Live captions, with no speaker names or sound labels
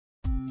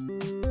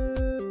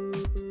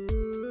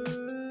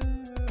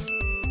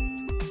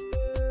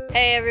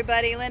Hey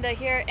everybody, Linda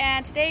here,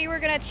 and today we're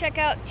gonna check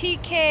out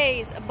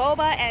TK's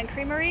Boba and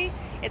Creamery.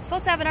 It's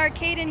supposed to have an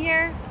arcade in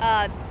here.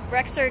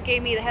 Rexer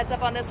gave me the heads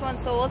up on this one,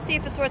 so we'll see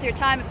if it's worth your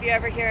time if you're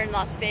ever here in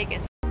Las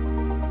Vegas.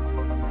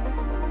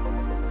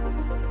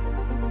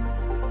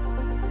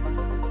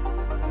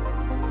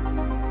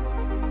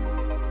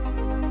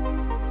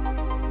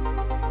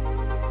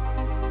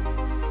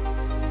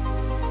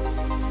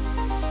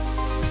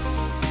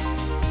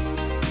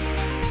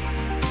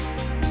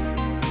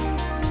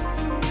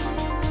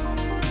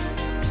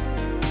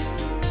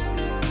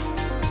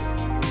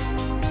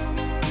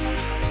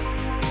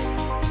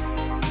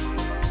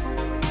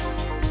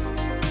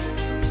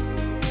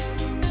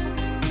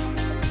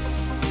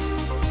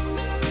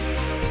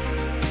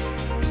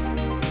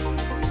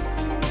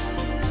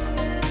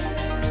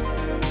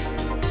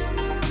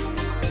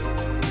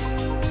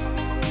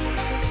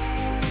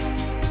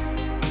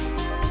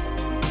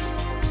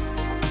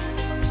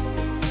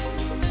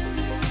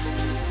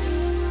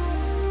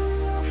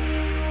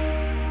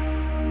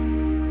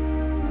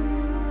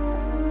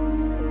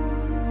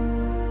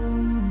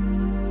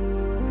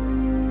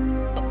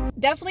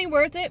 Definitely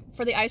worth it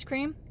for the ice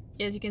cream.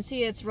 As you can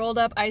see, it's rolled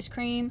up ice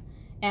cream,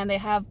 and they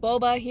have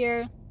boba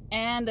here,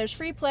 and there's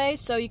free play,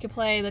 so you can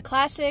play the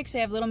classics. They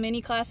have little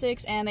mini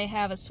classics, and they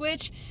have a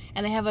Switch,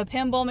 and they have a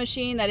pinball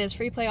machine that is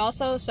free play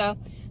also. So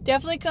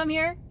definitely come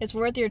here. It's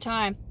worth your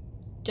time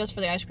just for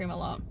the ice cream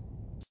alone.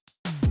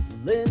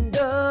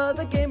 Linda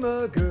the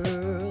gamer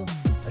girl,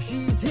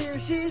 she's here,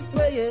 she's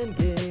playing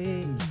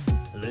games.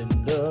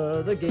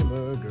 Linda the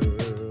gamer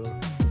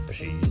girl,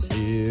 she's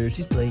here,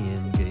 she's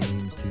playing games.